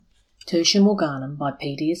Tertium Organum by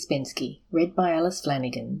Peter Ouspensky, read by Alice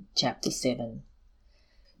Flanagan, Chapter 7.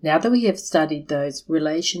 Now that we have studied those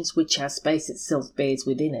relations which our space itself bears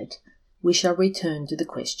within it, we shall return to the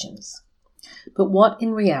questions. But what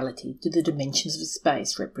in reality do the dimensions of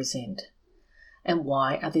space represent? And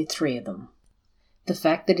why are there three of them? The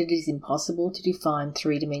fact that it is impossible to define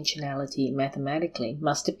three-dimensionality mathematically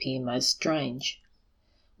must appear most strange.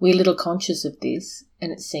 We are little conscious of this,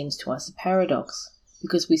 and it seems to us a paradox,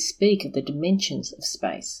 because we speak of the dimensions of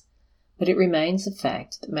space, but it remains a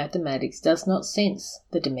fact that mathematics does not sense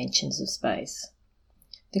the dimensions of space.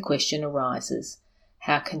 The question arises,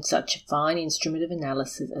 how can such a fine instrument of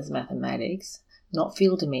analysis as mathematics not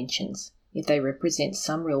feel dimensions if they represent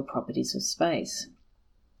some real properties of space?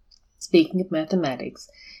 Speaking of mathematics,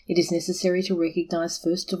 it is necessary to recognize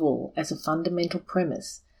first of all as a fundamental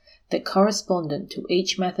premise that correspondent to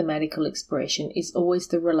each mathematical expression is always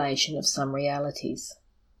the relation of some realities.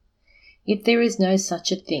 If there is no such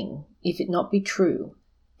a thing, if it not be true,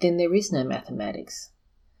 then there is no mathematics.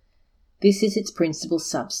 This is its principal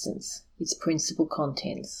substance, its principal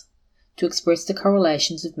contents, to express the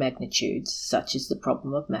correlations of magnitudes, such is the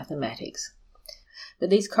problem of mathematics.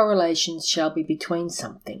 But these correlations shall be between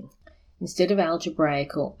something. Instead of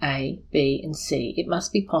algebraical A, B, and C, it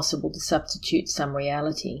must be possible to substitute some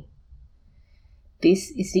reality.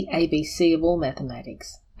 This is the ABC of all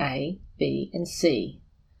mathematics, A, B, and C.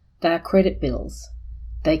 They are credit bills.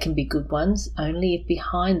 They can be good ones only if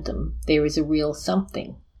behind them there is a real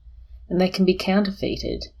something, and they can be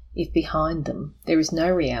counterfeited if behind them there is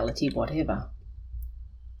no reality whatever.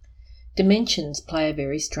 Dimensions play a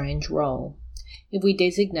very strange role. If we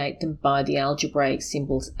designate them by the algebraic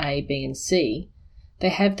symbols A, B, and C, they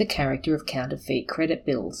have the character of counterfeit credit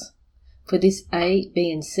bills. For this A,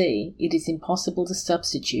 B, and C, it is impossible to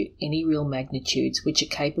substitute any real magnitudes which are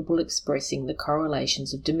capable of expressing the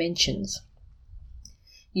correlations of dimensions.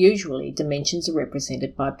 Usually, dimensions are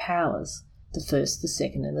represented by powers, the first, the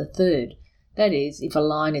second, and the third. That is, if a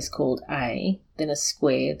line is called A, then a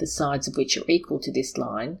square, the sides of which are equal to this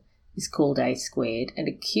line, is called A squared, and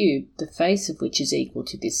a cube, the face of which is equal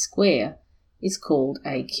to this square, is called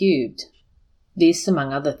A cubed. This,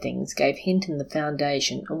 among other things, gave Hinton the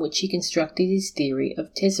foundation on which he constructed his theory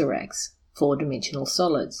of tesseracts, four-dimensional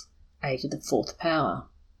solids, A to the fourth power.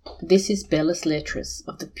 But this is bellus lettres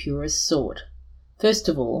of the purest sort. First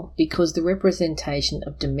of all, because the representation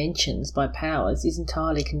of dimensions by powers is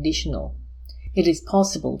entirely conditional. It is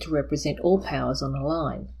possible to represent all powers on a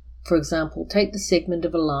line. For example, take the segment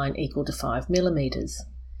of a line equal to 5 millimeters.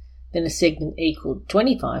 Then a segment equal to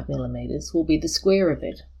 25 millimeters will be the square of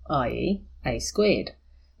it, i.e., A squared,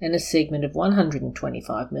 and a segment of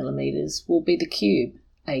 125 millimeters will be the cube,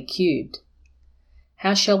 A cubed.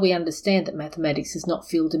 How shall we understand that mathematics does not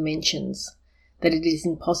feel dimensions, that it is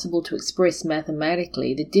impossible to express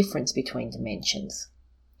mathematically the difference between dimensions?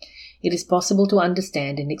 It is possible to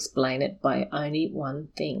understand and explain it by only one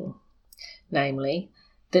thing, namely,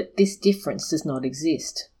 that this difference does not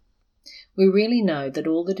exist. We really know that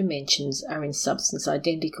all the dimensions are in substance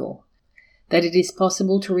identical, that it is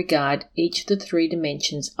possible to regard each of the three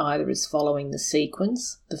dimensions either as following the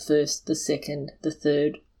sequence, the first, the second, the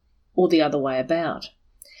third, or the other way about.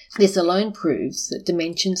 This alone proves that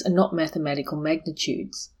dimensions are not mathematical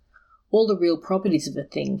magnitudes. All the real properties of a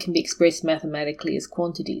thing can be expressed mathematically as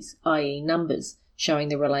quantities, i.e. numbers, showing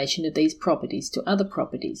the relation of these properties to other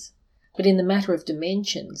properties. But in the matter of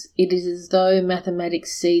dimensions, it is as though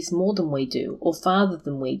mathematics sees more than we do, or farther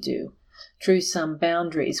than we do, through some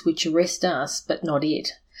boundaries which arrest us but not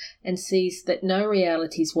it, and sees that no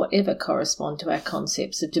realities whatever correspond to our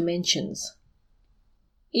concepts of dimensions.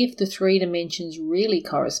 If the three dimensions really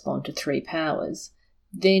correspond to three powers,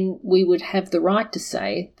 then we would have the right to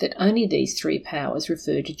say that only these three powers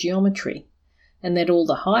refer to geometry, and that all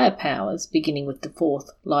the higher powers, beginning with the fourth,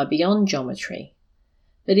 lie beyond geometry.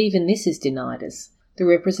 But even this is denied us. The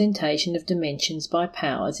representation of dimensions by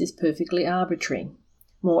powers is perfectly arbitrary.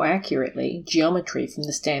 More accurately, geometry from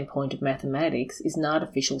the standpoint of mathematics is an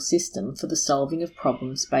artificial system for the solving of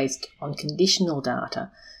problems based on conditional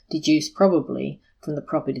data, deduced probably from the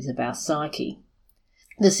properties of our psyche.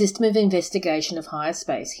 The system of investigation of higher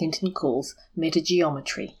space Hinton calls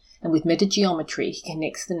metageometry, and with metageometry he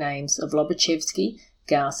connects the names of Lobachevsky,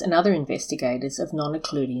 Gauss, and other investigators of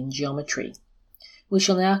non-Euclidean geometry. We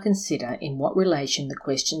shall now consider in what relation the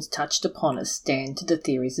questions touched upon us stand to the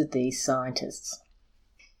theories of these scientists.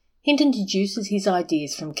 Hinton deduces his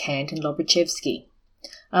ideas from Kant and Lobachevsky.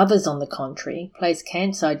 Others, on the contrary, place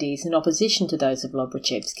Kant's ideas in opposition to those of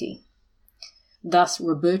Lobachevsky. Thus,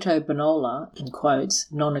 Roberto Bonola, in quotes,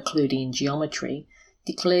 non-Euclidean geometry,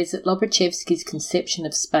 declares that Lobachevsky's conception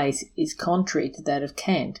of space is contrary to that of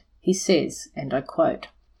Kant. He says, and I quote,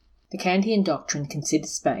 "The Kantian doctrine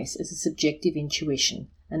considers space as a subjective intuition,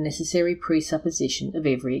 a necessary presupposition of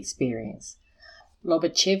every experience.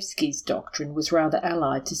 Lobachevsky's doctrine was rather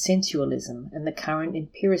allied to sensualism and the current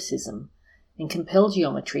empiricism, and compelled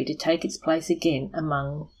geometry to take its place again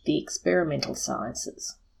among the experimental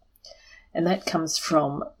sciences." And that comes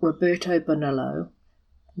from Roberto Bonello,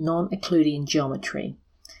 Non-Euclidean Geometry,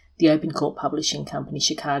 The Open Court Publishing Company,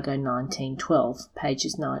 Chicago, 1912,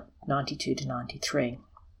 pages 92 to 93.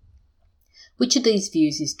 Which of these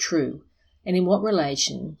views is true, and in what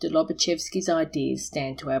relation do Lobachevsky's ideas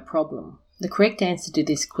stand to our problem? The correct answer to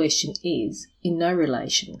this question is, in no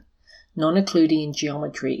relation. Non-Euclidean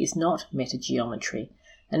geometry is not metageometry,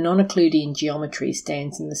 and non-Euclidean geometry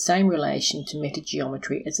stands in the same relation to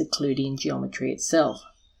metageometry as Euclidean geometry itself.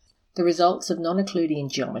 The results of non-Euclidean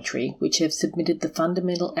geometry, which have submitted the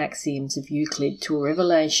fundamental axioms of Euclid to a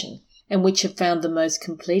revelation, and which have found the most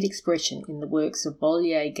complete expression in the works of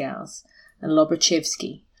Bolyai-Gauss and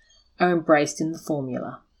Lobachevsky, are embraced in the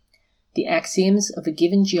formula. The axioms of a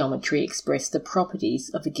given geometry express the properties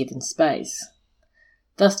of a given space.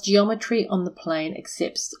 Thus, geometry on the plane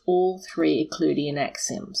accepts all three Euclidean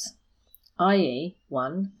axioms, i.e.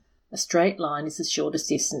 1. A straight line is the shortest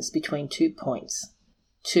distance between 2 points.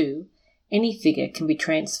 2. Any figure can be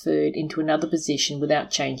transferred into another position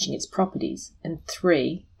without changing its properties. And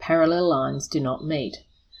 3. Parallel lines do not meet.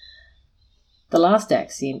 The last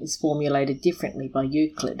axiom is formulated differently by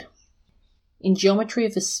Euclid. In geometry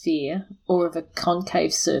of a sphere or of a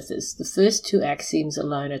concave surface, the first two axioms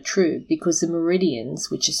alone are true because the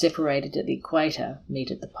meridians, which are separated at the equator,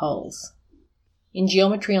 meet at the poles. In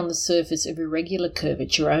geometry on the surface of irregular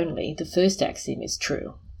curvature only, the first axiom is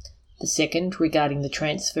true. The second, regarding the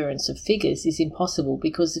transference of figures, is impossible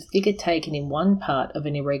because the figure taken in one part of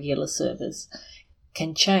an irregular surface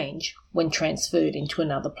can change when transferred into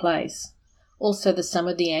another place. Also, the sum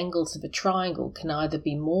of the angles of a triangle can either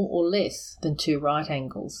be more or less than 2 right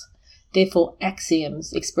angles. Therefore,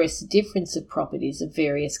 axioms express the difference of properties of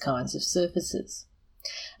various kinds of surfaces.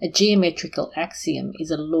 A geometrical axiom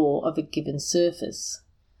is a law of a given surface.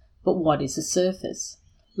 But what is a surface?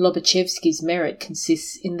 Lobachevsky's merit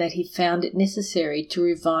consists in that he found it necessary to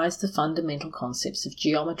revise the fundamental concepts of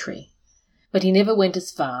geometry. But he never went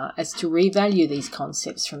as far as to revalue these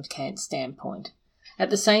concepts from Kant's standpoint. At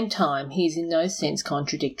the same time, he is in no sense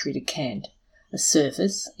contradictory to Kant. A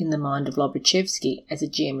surface, in the mind of Lobachevsky as a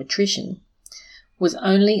geometrician, was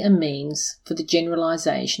only a means for the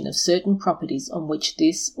generalization of certain properties on which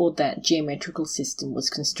this or that geometrical system was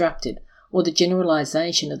constructed, or the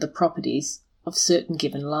generalization of the properties of certain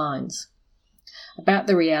given lines. About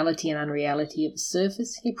the reality and unreality of a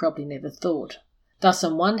surface he probably never thought. Thus,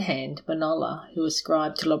 on one hand, Bonello, who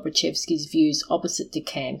ascribed to Lobachevsky's views opposite to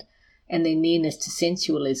Kant and their nearness to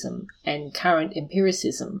sensualism and current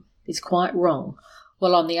empiricism, is quite wrong,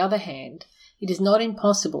 while on the other hand, it is not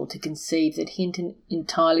impossible to conceive that Hinton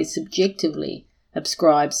entirely subjectively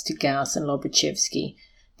ascribes to Gauss and Lobachevsky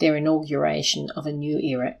their inauguration of a new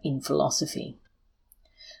era in philosophy.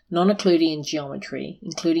 Non-Euclidean geometry,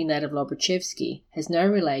 including that of Lobachevsky, has no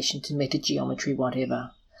relation to metageometry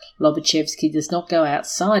whatever. Lobachevsky does not go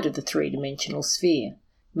outside of the three-dimensional sphere.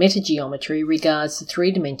 Metageometry regards the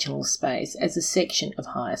three-dimensional space as a section of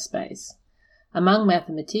higher space. Among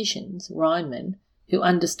mathematicians, Riemann, who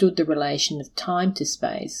understood the relation of time to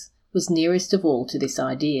space, was nearest of all to this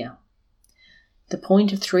idea. The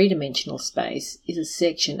point of three-dimensional space is a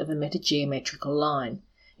section of a metageometrical line.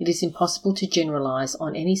 It is impossible to generalize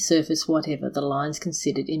on any surface whatever the lines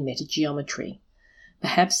considered in metageometry.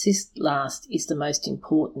 Perhaps this last is the most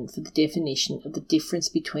important for the definition of the difference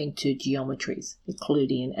between two geometries,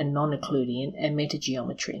 Euclidean and non-Euclidean, and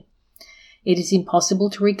metageometry. It is impossible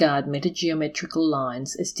to regard metageometrical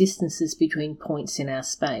lines as distances between points in our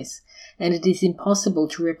space, and it is impossible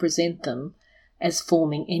to represent them as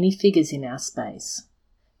forming any figures in our space.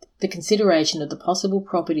 The consideration of the possible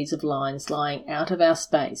properties of lines lying out of our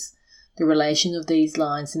space, the relation of these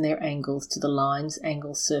lines and their angles to the lines,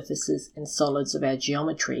 angles, surfaces, and solids of our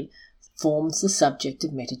geometry forms the subject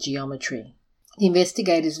of metageometry. The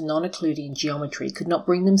investigators of non-Euclidean geometry could not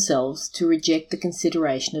bring themselves to reject the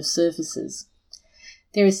consideration of surfaces.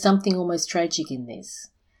 There is something almost tragic in this.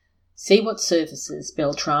 See what surfaces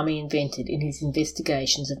Beltrami invented in his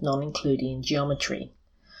investigations of non-Euclidean geometry.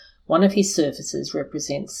 One of his surfaces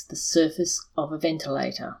represents the surface of a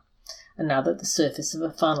ventilator, another the surface of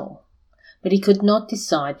a funnel. But he could not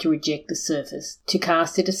decide to reject the surface, to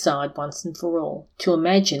cast it aside once and for all, to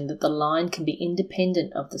imagine that the line can be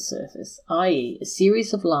independent of the surface, i.e. a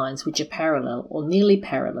series of lines which are parallel or nearly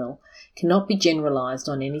parallel cannot be generalized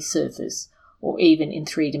on any surface or even in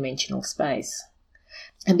three-dimensional space.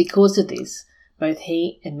 And because of this, both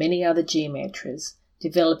he and many other geometrists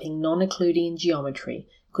developing non-Euclidean geometry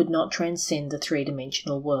could not transcend the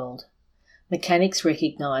three-dimensional world. Mechanics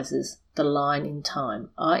recognizes the line in time,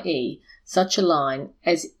 i.e. such a line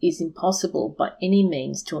as is impossible by any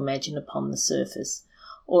means to imagine upon the surface,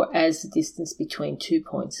 or as the distance between 2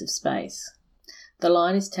 points of space. The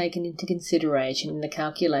line is taken into consideration in the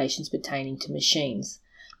calculations pertaining to machines,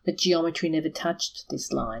 but geometry never touched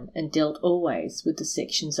this line and dealt always with the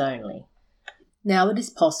sections only. Now it is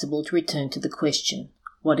possible to return to the question,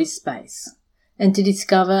 what is space? And to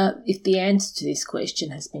discover if the answer to this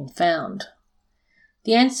question has been found.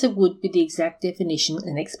 The answer would be the exact definition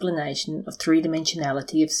and explanation of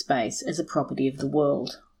three-dimensionality of space as a property of the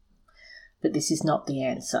world. But this is not the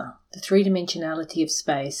answer. The three-dimensionality of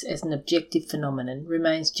space as an objective phenomenon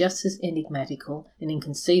remains just as enigmatical and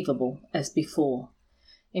inconceivable as before.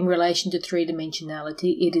 In relation to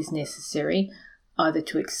three-dimensionality, it is necessary either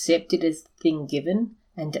to accept it as the thing given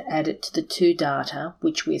and to add it to the two data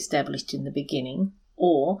which we established in the beginning,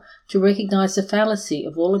 or to recognise the fallacy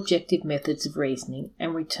of all objective methods of reasoning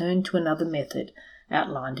and return to another method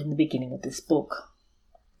outlined in the beginning of this book.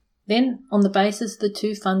 Then, on the basis of the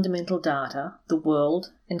two fundamental data, the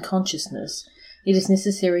world and consciousness, it is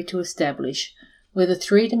necessary to establish whether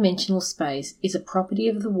three-dimensional space is a property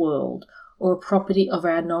of the world or a property of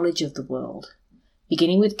our knowledge of the world.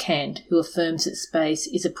 Beginning with Kant, who affirms that space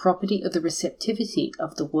is a property of the receptivity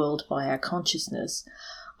of the world by our consciousness,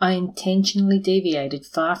 I intentionally deviated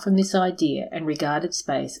far from this idea and regarded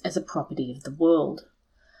space as a property of the world.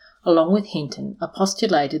 Along with Hinton, I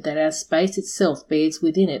postulated that our space itself bears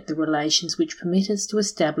within it the relations which permit us to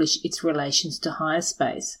establish its relations to higher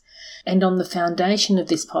space, and on the foundation of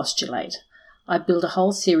this postulate, I built a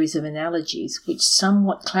whole series of analogies which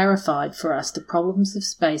somewhat clarified for us the problems of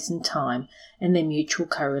space and time and their mutual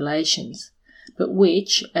correlations, but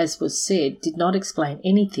which, as was said, did not explain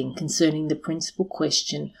anything concerning the principal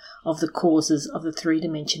question of the causes of the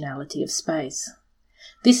three-dimensionality of space.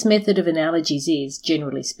 This method of analogies is,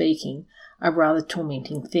 generally speaking, a rather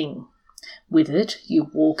tormenting thing. With it, you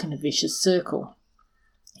walk in a vicious circle.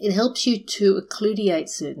 It helps you to elucidate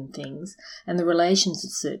certain things and the relations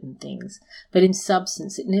of certain things, but in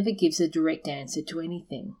substance it never gives a direct answer to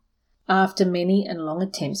anything. After many and long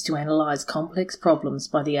attempts to analyse complex problems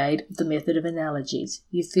by the aid of the method of analogies,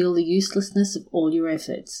 you feel the uselessness of all your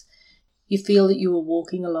efforts. You feel that you are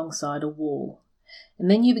walking alongside a wall. And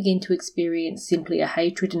then you begin to experience simply a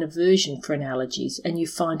hatred and aversion for analogies, and you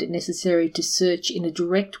find it necessary to search in a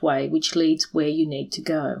direct way which leads where you need to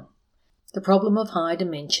go. The problem of high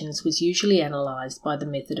dimensions was usually analysed by the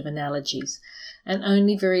method of analogies, and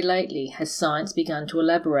only very lately has science begun to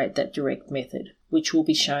elaborate that direct method, which will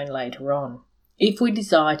be shown later on. If we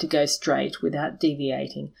desire to go straight without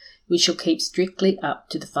deviating, we shall keep strictly up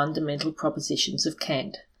to the fundamental propositions of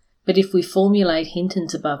Kant. But if we formulate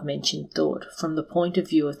Hinton's above-mentioned thought from the point of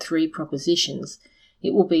view of three propositions,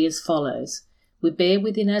 it will be as follows. We bear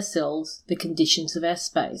within ourselves the conditions of our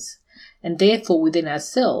space, and therefore within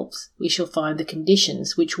ourselves we shall find the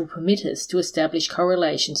conditions which will permit us to establish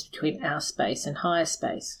correlations between our space and higher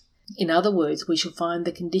space. In other words, we shall find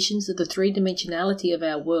the conditions of the three-dimensionality of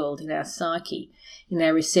our world in our psyche, in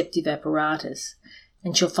our receptive apparatus,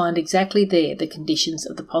 and shall find exactly there the conditions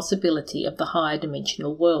of the possibility of the higher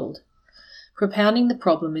dimensional world. Propounding the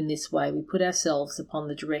problem in this way, we put ourselves upon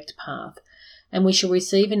the direct path, and we shall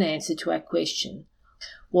receive an answer to our question,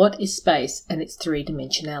 what is space and its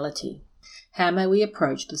three-dimensionality? How may we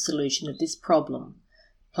approach the solution of this problem?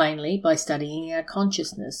 Plainly, by studying our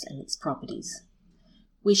consciousness and its properties.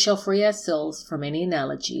 We shall free ourselves from any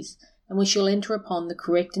analogies, and we shall enter upon the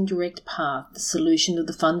correct and direct path, the solution of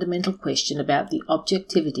the fundamental question about the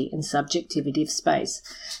objectivity and subjectivity of space,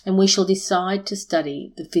 and we shall decide to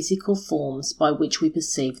study the physical forms by which we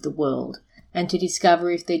perceive the world, and to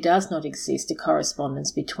discover if there does not exist a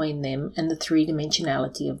correspondence between them and the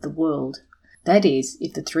three-dimensionality of the world. That is,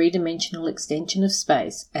 if the three-dimensional extension of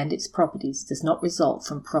space and its properties does not result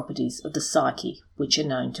from properties of the psyche which are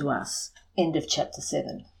known to us. End of chapter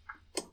 7.